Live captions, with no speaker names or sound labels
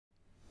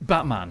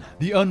Batman,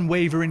 the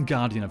unwavering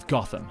guardian of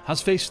Gotham,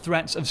 has faced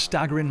threats of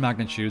staggering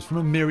magnitudes from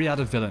a myriad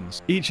of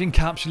villains, each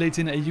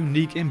encapsulating a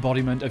unique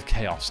embodiment of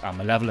chaos and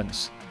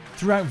malevolence.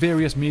 Throughout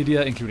various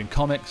media, including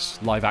comics,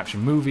 live-action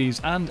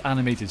movies, and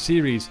animated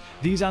series,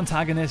 these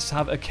antagonists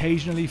have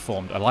occasionally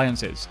formed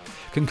alliances,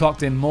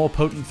 concocting more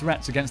potent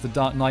threats against the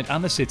Dark Knight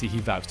and the city he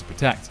vows to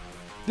protect.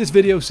 This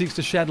video seeks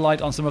to shed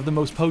light on some of the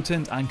most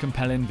potent and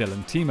compelling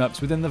villain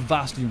team-ups within the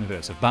vast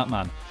universe of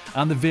Batman,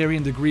 and the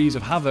varying degrees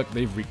of havoc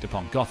they've wreaked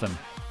upon Gotham.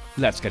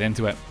 Let's get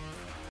into it.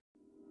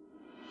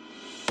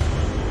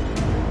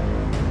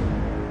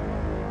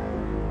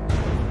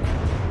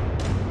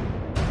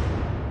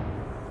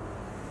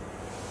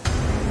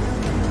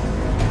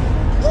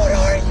 What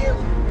are you?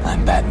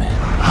 I'm Batman.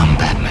 I'm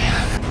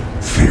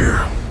Batman. Fear.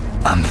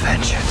 I'm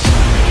vengeance.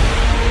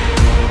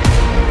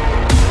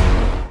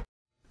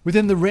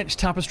 Within the rich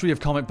tapestry of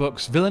comic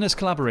books, villainous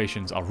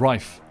collaborations are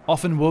rife,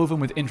 often woven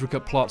with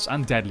intricate plots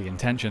and deadly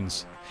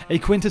intentions. A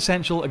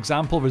quintessential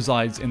example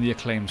resides in the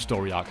acclaimed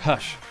story arc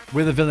Hush,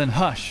 where the villain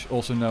Hush,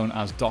 also known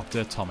as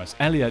Dr. Thomas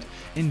Elliot,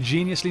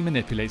 ingeniously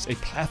manipulates a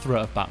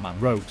plethora of Batman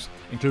rogues,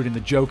 including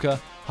the Joker,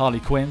 Harley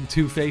Quinn,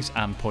 Two-Face,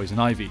 and Poison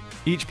Ivy,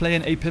 each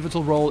playing a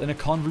pivotal role in a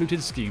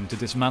convoluted scheme to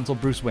dismantle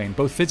Bruce Wayne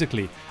both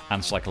physically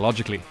and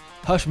psychologically.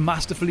 Hush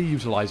masterfully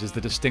utilizes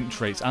the distinct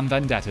traits and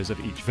vendettas of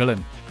each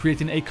villain,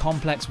 creating a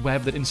complex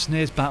web that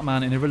ensnares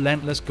Batman in a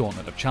relentless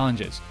gauntlet of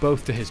challenges,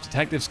 both to his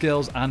detective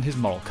skills and his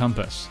moral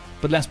compass.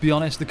 But let's be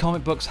honest, the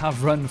comic books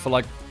have run for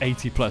like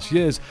 80 plus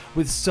years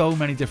with so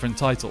many different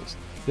titles.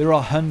 There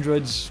are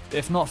hundreds,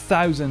 if not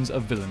thousands,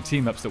 of villain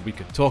team-ups that we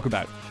could talk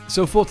about.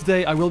 So for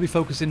today, I will be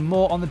focusing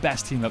more on the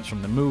best team-ups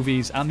from the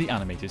movies and the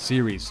animated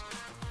series.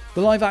 The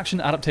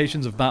live-action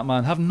adaptations of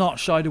Batman have not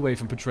shied away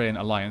from portraying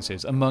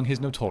alliances among his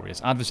notorious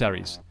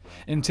adversaries.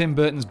 In Tim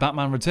Burton's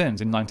Batman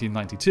Returns in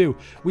 1992,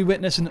 we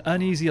witness an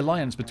uneasy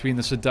alliance between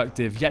the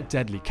seductive yet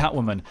deadly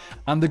Catwoman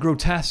and the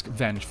grotesque,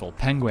 vengeful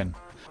Penguin.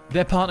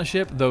 Their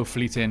partnership, though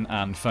fleeting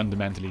and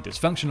fundamentally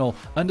dysfunctional,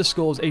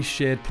 underscores a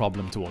shared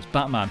problem towards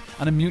Batman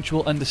and a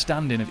mutual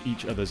understanding of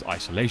each other's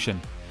isolation.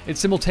 It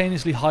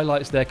simultaneously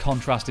highlights their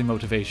contrasting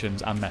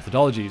motivations and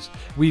methodologies,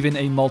 weaving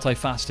a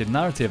multifaceted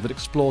narrative that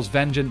explores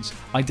vengeance,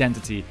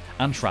 identity,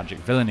 and tragic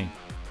villainy.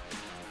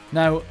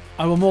 Now,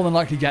 I will more than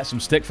likely get some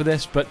stick for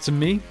this, but to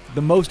me,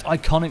 the most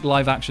iconic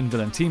live-action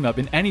villain team-up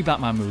in any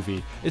Batman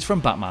movie is from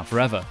Batman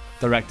Forever,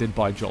 directed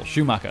by Joel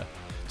Schumacher.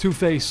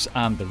 Two-Face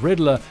and the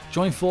Riddler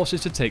join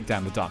forces to take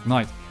down the Dark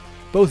Knight.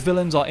 Both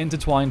villains are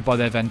intertwined by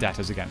their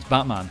vendettas against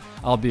Batman,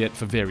 albeit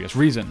for various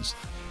reasons.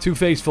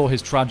 Two-Face for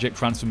his tragic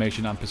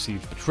transformation and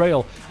perceived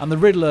betrayal, and the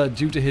Riddler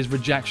due to his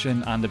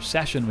rejection and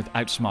obsession with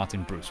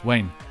outsmarting Bruce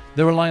Wayne.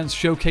 Their alliance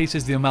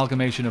showcases the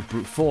amalgamation of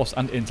brute force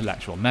and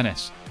intellectual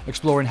menace,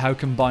 exploring how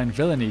combined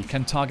villainy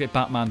can target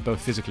Batman both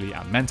physically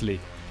and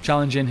mentally,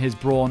 challenging his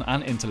brawn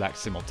and intellect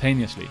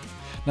simultaneously.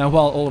 Now,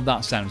 while all of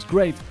that sounds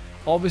great,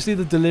 obviously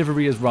the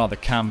delivery is rather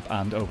camp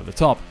and over the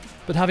top,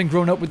 but having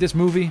grown up with this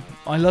movie,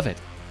 I love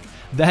it.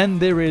 Then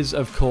there is,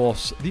 of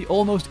course, the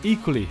almost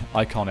equally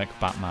iconic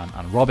Batman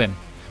and Robin,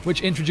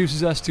 which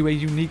introduces us to a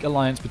unique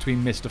alliance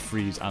between Mr.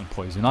 Freeze and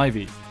Poison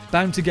Ivy,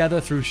 bound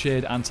together through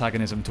shared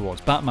antagonism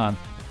towards Batman.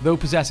 Though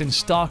possessing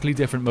starkly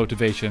different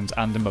motivations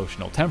and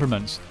emotional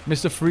temperaments,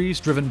 Mr. Freeze,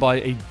 driven by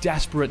a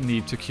desperate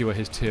need to cure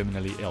his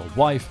terminally ill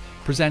wife,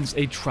 presents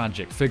a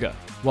tragic figure,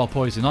 while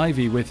Poison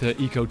Ivy, with her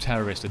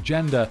eco-terrorist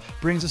agenda,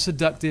 brings a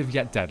seductive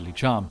yet deadly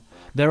charm.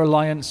 Their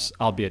alliance,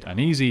 albeit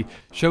uneasy,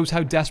 shows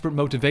how desperate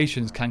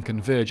motivations can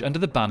converge under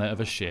the banner of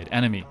a shared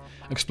enemy,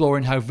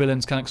 exploring how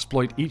villains can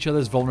exploit each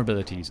other's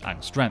vulnerabilities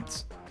and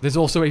strengths. There's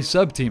also a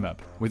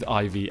sub-team-up with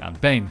Ivy and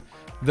Bane,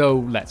 though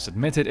let's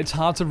admit it, it's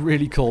hard to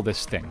really call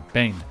this thing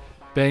Bane.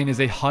 Bane is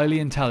a highly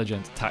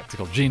intelligent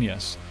tactical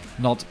genius,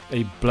 not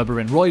a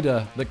blubbering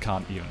roider that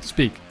can't even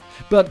speak.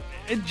 But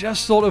it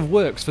just sort of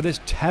works for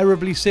this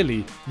terribly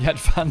silly yet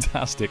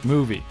fantastic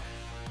movie.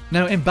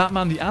 Now, in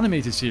Batman the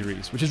Animated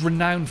Series, which is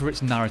renowned for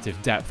its narrative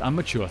depth and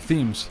mature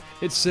themes,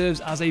 it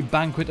serves as a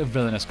banquet of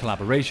villainous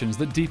collaborations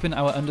that deepen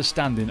our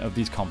understanding of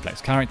these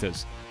complex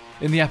characters.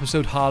 In the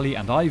episode Harley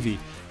and Ivy,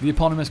 the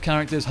eponymous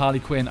characters Harley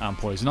Quinn and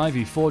Poison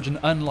Ivy forge an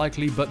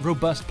unlikely but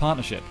robust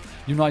partnership,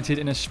 united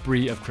in a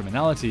spree of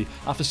criminality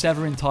after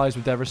severing ties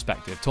with their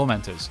respective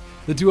tormentors.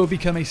 The duo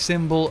become a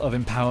symbol of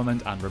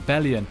empowerment and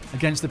rebellion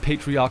against the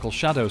patriarchal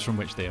shadows from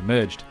which they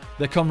emerged.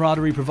 Their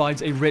camaraderie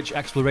provides a rich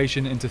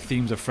exploration into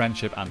themes of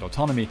friendship and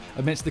autonomy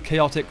amidst the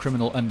chaotic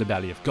criminal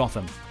underbelly of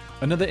Gotham.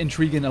 Another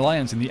intriguing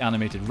alliance in the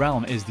animated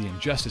realm is the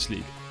Injustice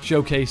League,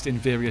 showcased in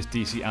various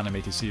DC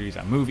animated series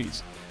and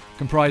movies.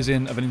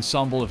 Comprising of an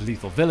ensemble of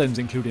lethal villains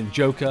including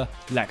Joker,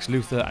 Lex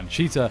Luthor, and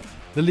Cheetah,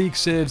 the League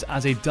serves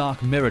as a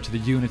dark mirror to the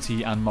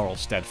unity and moral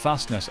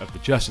steadfastness of the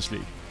Justice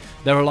League.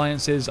 Their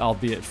alliances,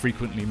 albeit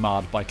frequently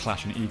marred by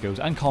clashing egos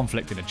and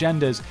conflicting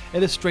agendas,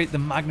 illustrate the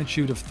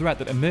magnitude of threat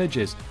that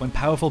emerges when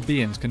powerful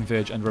beings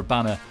converge under a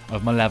banner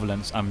of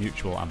malevolence and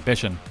mutual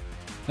ambition.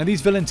 Now,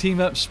 these villain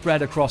team-ups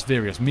spread across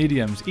various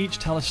mediums, each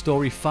tell a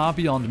story far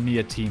beyond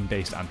mere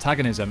team-based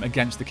antagonism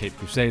against the Caped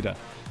Crusader.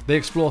 They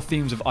explore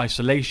themes of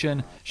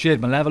isolation,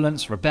 shared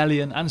malevolence,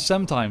 rebellion, and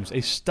sometimes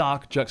a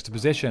stark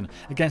juxtaposition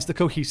against the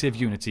cohesive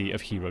unity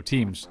of hero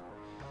teams.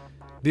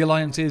 The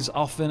alliances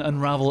often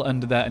unravel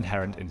under their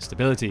inherent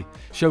instability,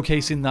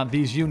 showcasing that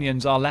these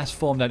unions are less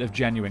formed out of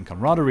genuine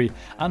camaraderie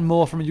and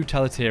more from a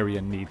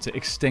utilitarian need to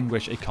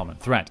extinguish a common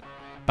threat: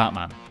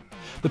 Batman.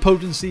 The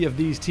potency of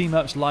these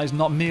team-ups lies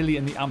not merely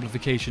in the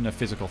amplification of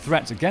physical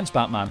threats against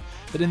Batman,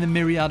 but in the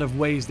myriad of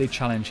ways they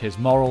challenge his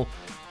moral,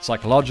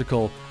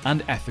 psychological,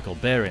 and ethical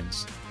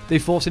bearings. They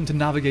force him to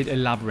navigate a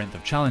labyrinth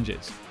of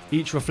challenges,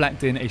 each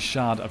reflecting a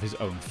shard of his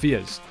own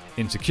fears,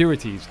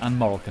 insecurities, and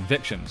moral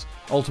convictions,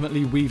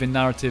 ultimately weaving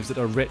narratives that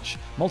are rich,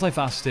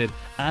 multifaceted,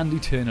 and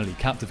eternally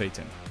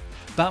captivating.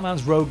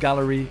 Batman's rogue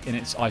gallery, in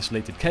its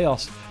isolated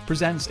chaos,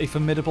 presents a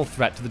formidable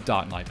threat to the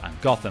Dark Knight and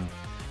Gotham.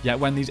 Yet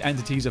when these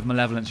entities of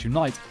malevolence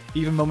unite,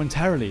 even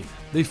momentarily,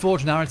 they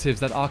forge narratives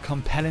that are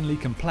compellingly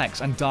complex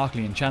and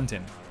darkly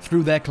enchanting.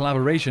 Through their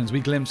collaborations, we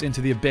glimpse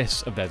into the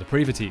abyss of their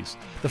depravities,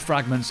 the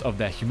fragments of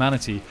their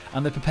humanity,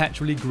 and the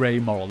perpetually grey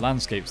moral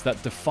landscapes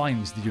that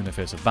defines the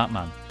universe of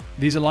Batman.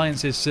 These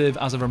alliances serve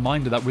as a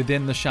reminder that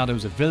within the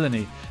shadows of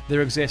villainy,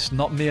 there exists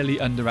not merely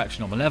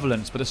undirectional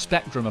malevolence, but a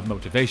spectrum of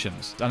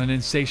motivations, and an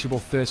insatiable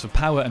thirst for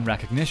power and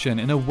recognition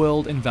in a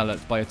world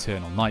enveloped by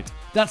eternal night.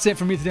 That's it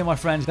from me today, my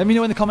friends. Let me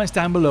know in the comments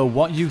down below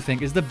what you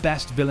think is the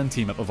best villain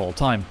team-up of all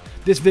time.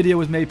 This video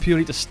was made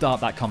purely to start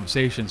that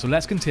conversation, so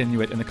let's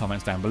continue it in the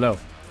comments down below.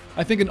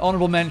 I think an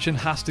honourable mention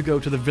has to go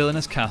to the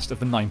villainous cast of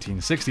the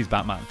 1960s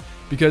Batman,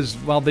 because,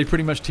 well, they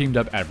pretty much teamed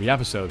up every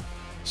episode.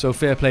 So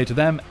fair play to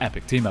them,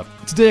 epic team up.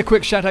 Today a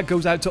quick shout out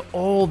goes out to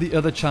all the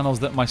other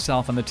channels that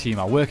myself and the team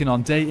are working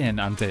on day in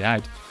and day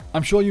out.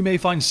 I'm sure you may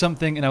find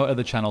something in our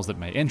other channels that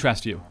may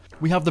interest you.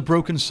 We have the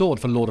Broken Sword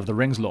for Lord of the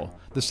Rings lore,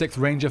 the 6th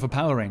Ranger for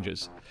Power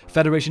Rangers,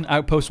 Federation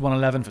Outpost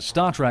 111 for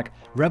Star Trek,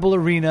 Rebel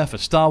Arena for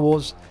Star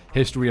Wars,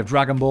 History of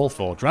Dragon Ball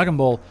for Dragon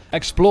Ball,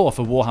 Explore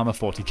for Warhammer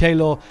 40k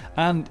lore,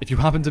 and if you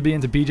happen to be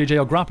into BJJ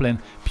or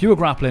grappling, Pure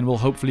Grappling will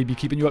hopefully be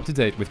keeping you up to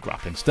date with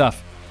grappling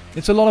stuff.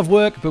 It's a lot of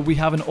work, but we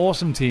have an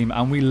awesome team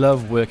and we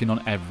love working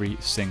on every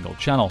single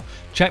channel.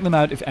 Check them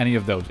out if any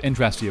of those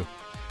interest you.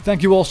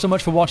 Thank you all so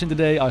much for watching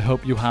today. I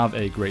hope you have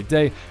a great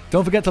day.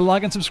 Don't forget to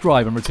like and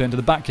subscribe and return to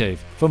the Batcave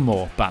for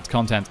more Bat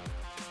content.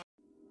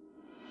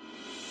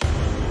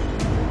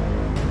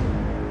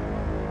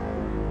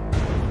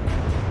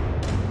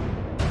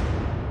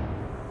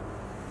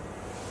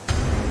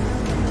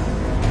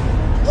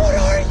 What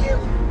are you?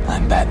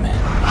 I'm Batman.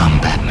 I'm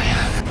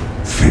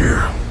Batman.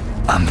 Fear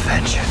and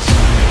vengeance.